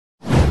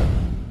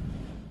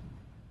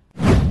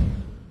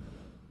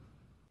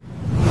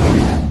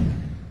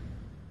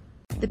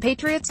The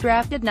Patriots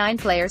drafted 9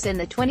 players in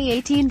the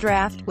 2018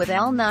 draft, with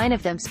all 9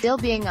 of them still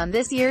being on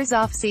this year's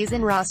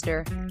off-season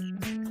roster.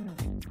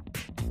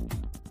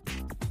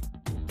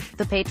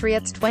 The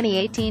Patriots'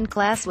 2018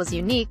 class was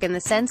unique in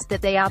the sense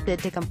that they opted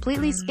to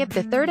completely skip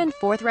the 3rd and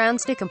 4th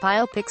rounds to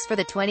compile picks for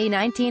the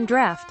 2019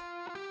 draft.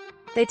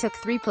 They took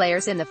 3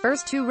 players in the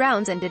first 2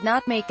 rounds and did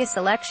not make a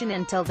selection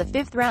until the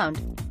 5th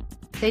round.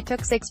 They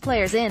took 6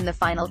 players in the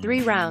final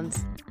 3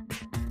 rounds.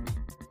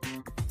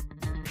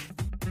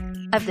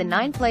 Of the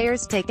 9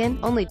 players taken,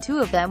 only 2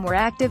 of them were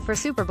active for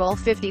Super Bowl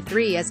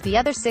LIII, as the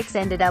other 6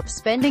 ended up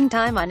spending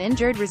time on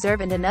injured reserve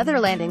and another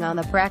landing on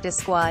the practice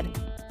squad.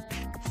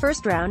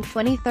 First round,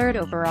 23rd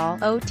overall,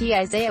 OT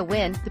Isaiah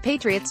Wynn. The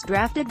Patriots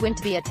drafted Wynn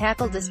to be a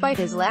tackle despite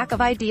his lack of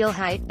ideal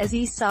height, as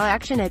he saw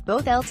action at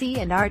both LT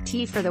and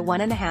RT for the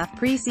 1.5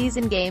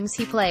 preseason games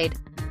he played.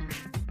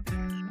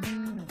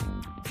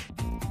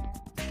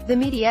 The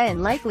media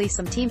and likely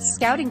some teams'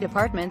 scouting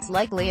departments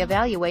likely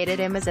evaluated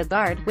him as a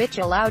guard, which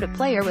allowed a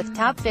player with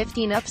top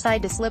 15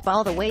 upside to slip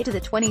all the way to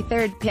the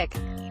 23rd pick.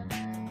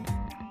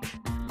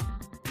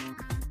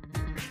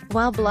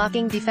 While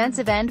blocking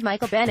defensive end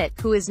Michael Bennett,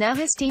 who is now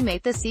his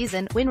teammate this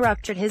season, Wynn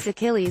ruptured his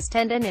Achilles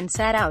tendon and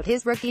sat out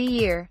his rookie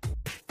year.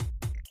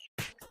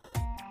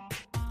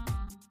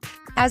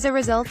 As a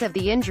result of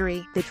the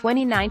injury, the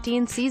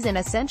 2019 season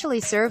essentially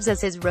serves as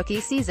his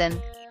rookie season.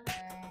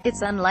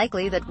 It's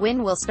unlikely that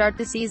Wynn will start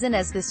the season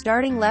as the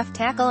starting left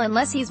tackle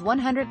unless he's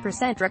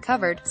 100%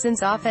 recovered,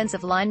 since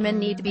offensive linemen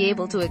need to be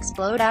able to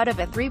explode out of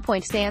a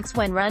three-point stance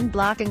when run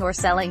blocking or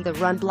selling the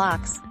run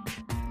blocks.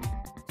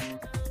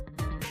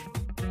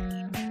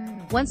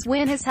 Once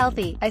Wynn is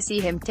healthy, I see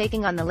him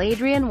taking on the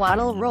Ladrian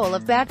Waddle role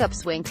of backup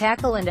swing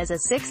tackle and as a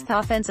 6th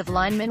offensive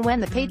lineman when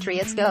the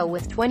Patriots go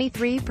with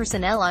 23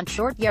 personnel on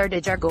short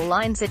yardage or goal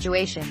line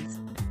situations.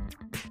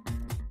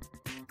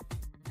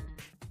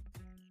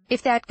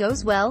 If that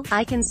goes well,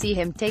 I can see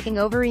him taking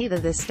over either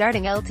the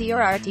starting LT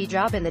or RT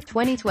job in the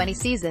 2020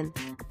 season.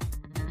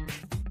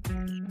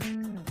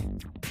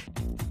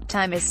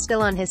 Time is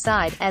still on his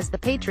side, as the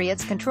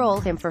Patriots control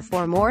him for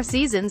 4 more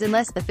seasons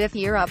unless the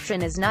 5th-year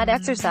option is not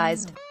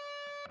exercised.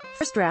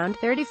 First round,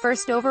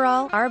 31st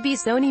overall, RB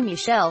Sony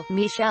Michel.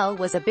 Michel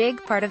was a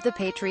big part of the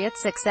Patriots'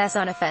 success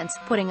on offense,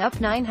 putting up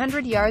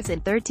 900 yards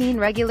in 13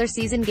 regular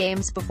season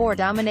games before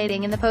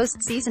dominating in the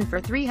postseason for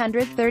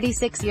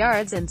 336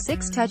 yards and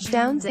 6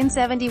 touchdowns in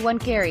 71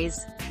 carries.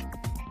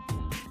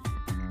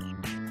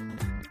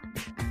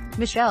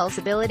 Michel's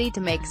ability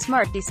to make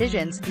smart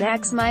decisions,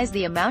 maximize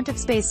the amount of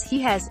space he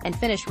has, and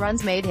finish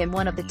runs made him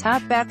one of the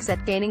top backs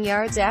at gaining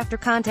yards after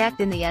contact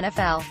in the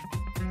NFL.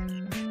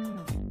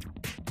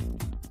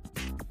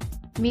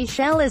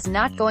 Michel is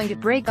not going to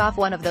break off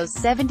one of those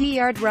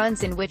 70-yard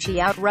runs in which he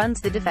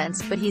outruns the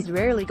defense, but he's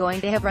rarely going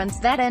to have runs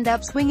that end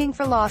up swinging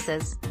for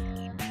losses.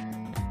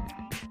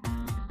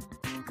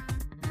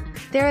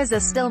 There is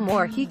still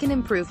more he can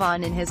improve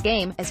on in his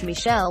game, as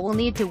Michel will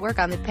need to work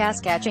on the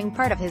pass-catching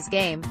part of his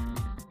game.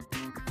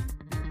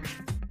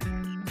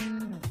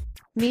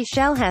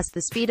 Michel has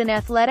the speed and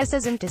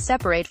athleticism to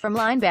separate from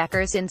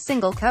linebackers in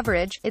single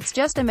coverage. It's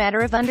just a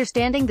matter of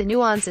understanding the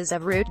nuances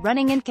of route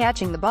running and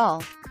catching the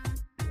ball.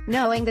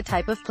 Knowing the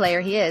type of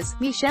player he is,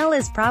 Michel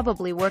is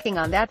probably working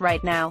on that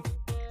right now.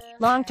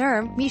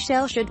 Long-term,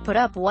 Michel should put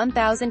up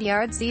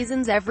 1,000-yard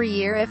seasons every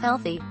year if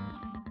healthy.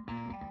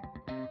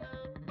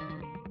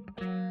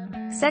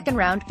 Second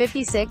round,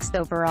 56th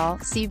overall,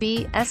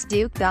 CBS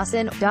Duke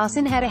Dawson.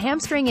 Dawson had a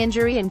hamstring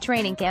injury in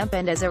training camp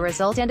and as a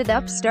result ended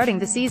up starting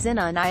the season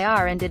on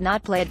IR and did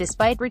not play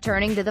despite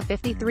returning to the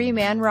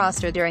 53-man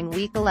roster during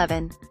Week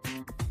 11.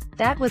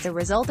 That was a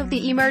result of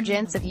the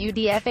emergence of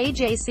UDFA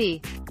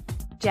J.C.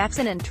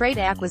 Jackson and trade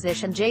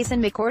acquisition Jason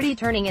McCourty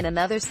turning in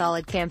another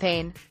solid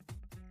campaign.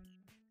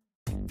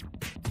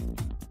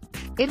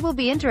 It will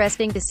be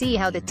interesting to see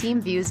how the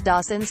team views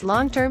Dawson's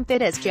long-term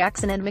fit, as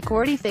Jackson and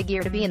McCourty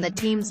figure to be in the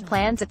team's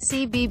plans at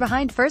CB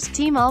behind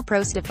first-team All-Pro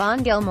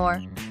Stephon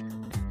Gilmore.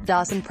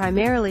 Dawson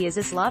primarily is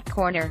a slot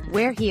corner,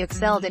 where he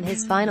excelled in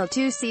his final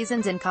 2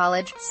 seasons in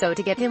college, so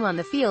to get him on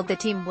the field the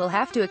team will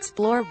have to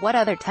explore what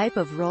other type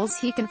of roles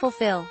he can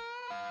fulfill.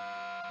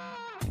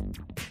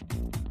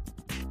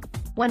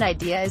 One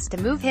idea is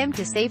to move him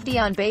to safety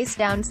on base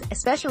downs,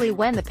 especially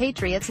when the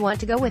Patriots want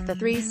to go with the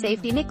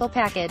 3-safety nickel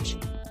package.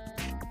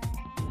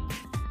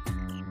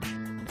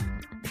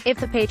 If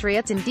the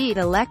Patriots indeed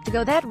elect to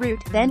go that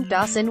route, then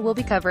Dawson will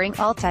be covering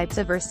all types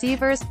of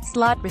receivers,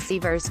 slot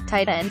receivers,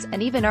 tight ends,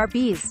 and even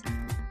RBs.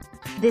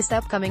 This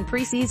upcoming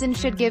preseason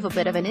should give a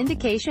bit of an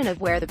indication of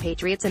where the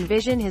Patriots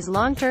envision his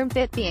long-term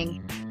fit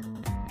being.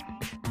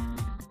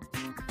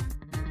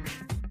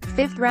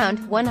 5th round,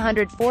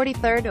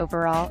 143rd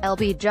overall,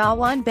 LB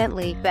Jawan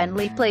Bentley.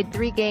 Bentley played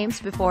 3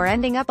 games before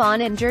ending up on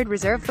injured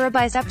reserve for a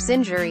biceps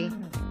injury.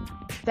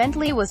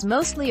 Bentley was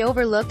mostly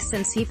overlooked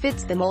since he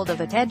fits the mold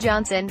of a Ted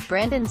Johnson,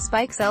 Brandon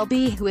Spikes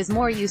LB, who is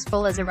more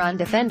useful as a run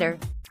defender.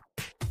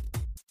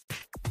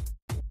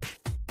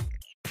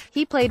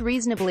 He played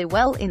reasonably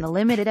well in the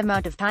limited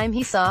amount of time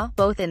he saw,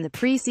 both in the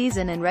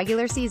preseason and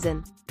regular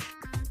season.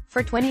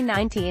 For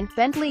 2019,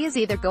 Bentley is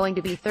either going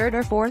to be third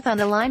or fourth on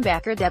the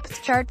linebacker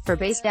depth chart for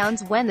base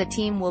downs when the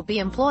team will be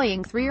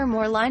employing 3 or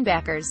more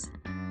linebackers.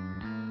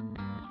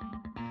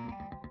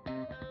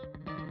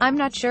 I'm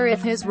not sure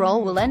if his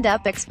role will end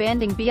up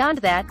expanding beyond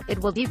that.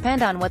 It will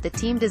depend on what the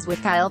team does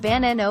with Kyle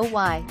Van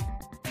Noy.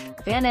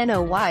 Van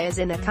Noy is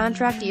in a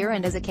contract year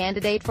and is a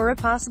candidate for a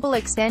possible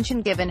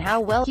extension given how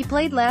well he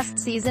played last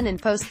season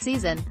and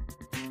postseason.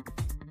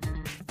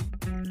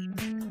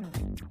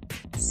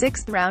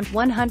 6th round,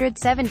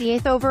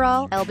 178th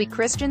overall, LB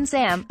Christian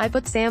Sam. I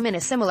put Sam in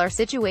a similar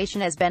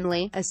situation as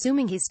Bentley,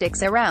 assuming he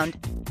sticks around.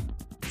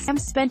 Sam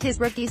spent his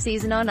rookie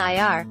season on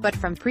IR, but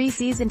from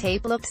preseason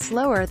tape looked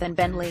slower than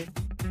Bentley.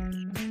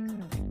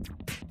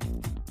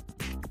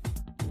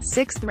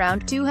 6th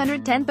round,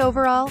 210th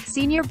overall,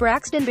 senior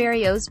Braxton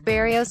Berrios.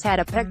 Berrios had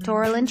a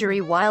pectoral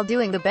injury while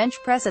doing the bench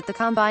press at the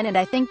combine, and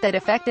I think that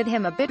affected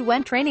him a bit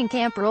when training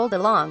camp rolled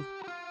along.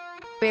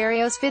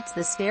 Berrios fits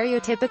the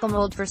stereotypical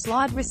mold for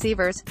slot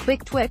receivers: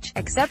 quick twitch,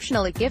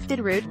 exceptionally gifted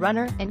route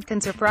runner, and can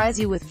surprise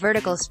you with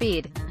vertical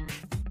speed.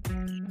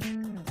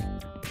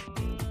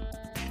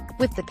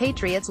 With the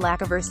Patriots'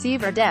 lack of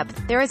receiver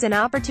depth, there is an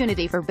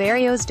opportunity for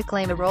Berrios to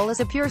claim a role as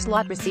a pure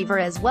slot receiver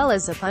as well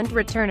as a punt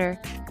returner.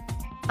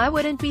 I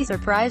wouldn't be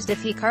surprised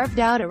if he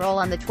carved out a role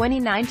on the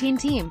 2019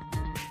 team.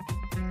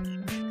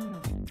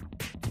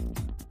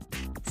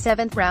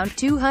 7th round,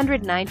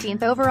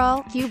 219th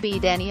overall,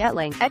 QB Danny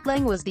Etling.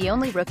 Etling was the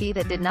only rookie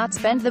that did not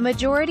spend the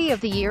majority of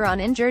the year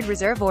on injured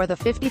reserve or the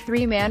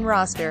 53-man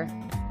roster.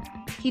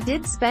 He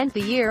did spend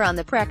the year on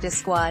the practice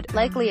squad,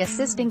 likely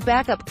assisting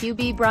backup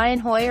QB Brian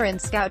Hoyer in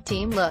scout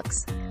team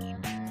looks.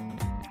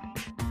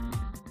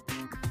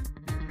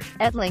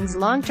 Etling's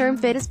long-term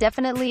fit is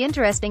definitely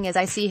interesting, as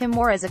I see him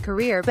more as a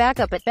career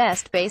backup at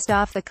best based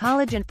off the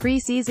college and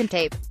preseason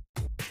tape.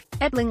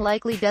 Etling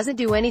likely doesn't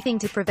do anything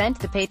to prevent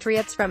the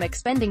Patriots from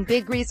expending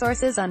big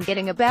resources on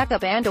getting a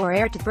backup and/or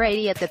heir to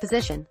Brady at the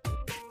position.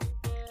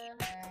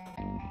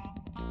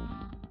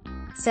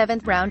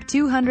 7th round,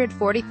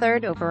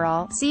 243rd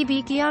overall,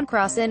 CB Keon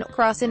Crossan.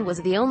 Crossan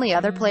was the only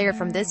other player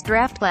from this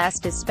draft class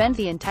to spend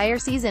the entire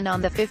season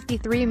on the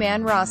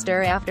 53-man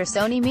roster after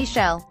Sony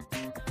Michel.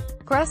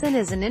 Crossan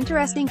is an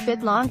interesting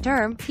fit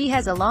long-term. He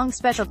has a long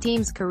special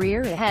teams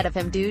career ahead of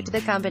him due to the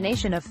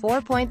combination of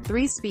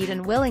 4.3 speed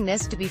and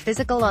willingness to be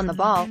physical on the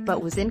ball,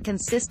 but was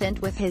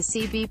inconsistent with his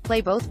CB play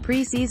both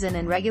preseason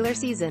and regular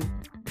season.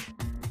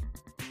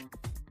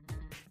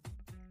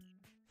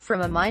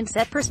 From a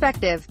mindset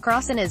perspective,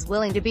 Crossan is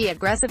willing to be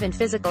aggressive and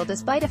physical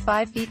despite a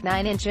 5 feet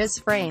 9 inches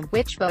frame,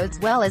 which bodes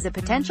well as a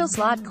potential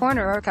slot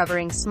corner or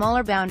covering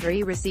smaller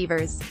boundary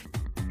receivers.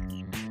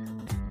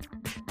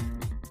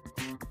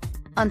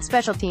 On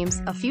special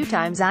teams, a few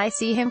times I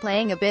see him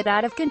playing a bit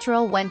out of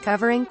control when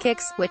covering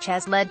kicks, which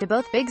has led to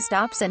both big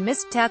stops and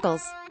missed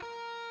tackles.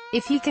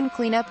 If he can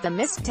clean up the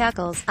missed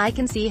tackles, I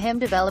can see him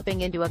developing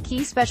into a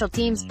key special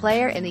teams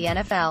player in the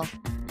NFL.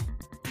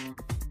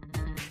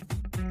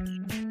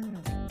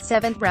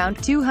 7th round,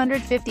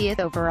 250th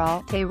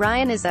overall,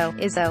 Ryan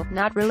Izzo,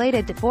 not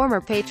related to former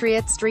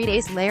Patriots street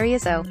ace Larry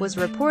Izzo, was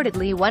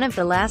reportedly one of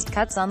the last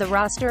cuts on the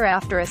roster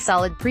after a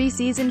solid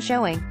preseason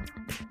showing.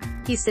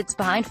 He sits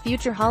behind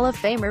future Hall of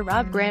Famer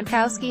Rob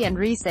Gronkowski and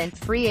recent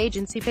free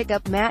agency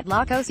pickup Matt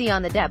Lacosi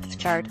on the depth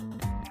chart.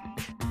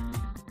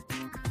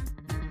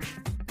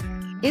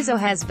 Izzo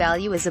has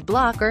value as a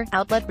blocker,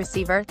 outlet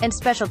receiver, and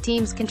special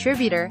teams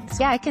contributor,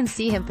 so I can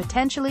see him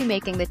potentially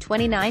making the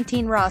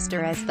 2019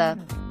 roster as the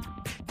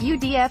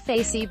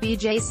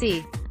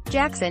UDFACBJC.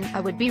 Jackson. I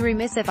would be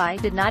remiss if I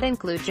did not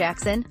include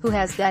Jackson, who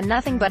has done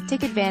nothing but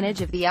take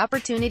advantage of the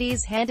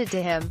opportunities handed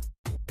to him.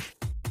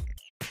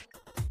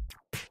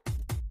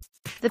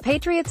 The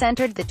Patriots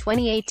entered the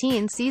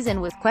 2018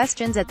 season with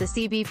questions at the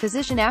CB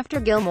position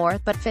after Gilmore,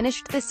 but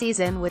finished the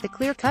season with a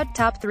clear-cut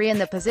top 3 and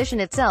the position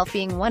itself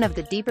being one of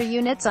the deeper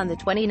units on the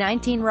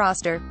 2019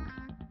 roster.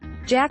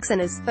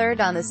 Jackson is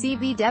third on the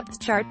CB depth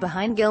chart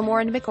behind Gilmore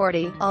and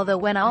McCourty, although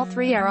when all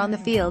three are on the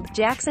field,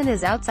 Jackson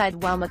is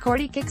outside while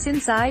McCourty kicks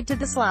inside to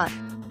the slot.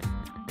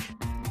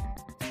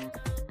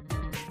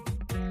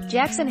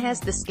 Jackson has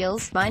the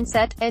skills,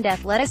 mindset, and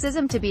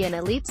athleticism to be an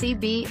elite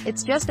CB.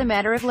 It's just a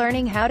matter of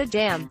learning how to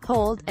jam,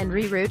 hold, and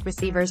reroute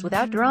receivers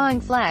without drawing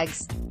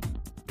flags.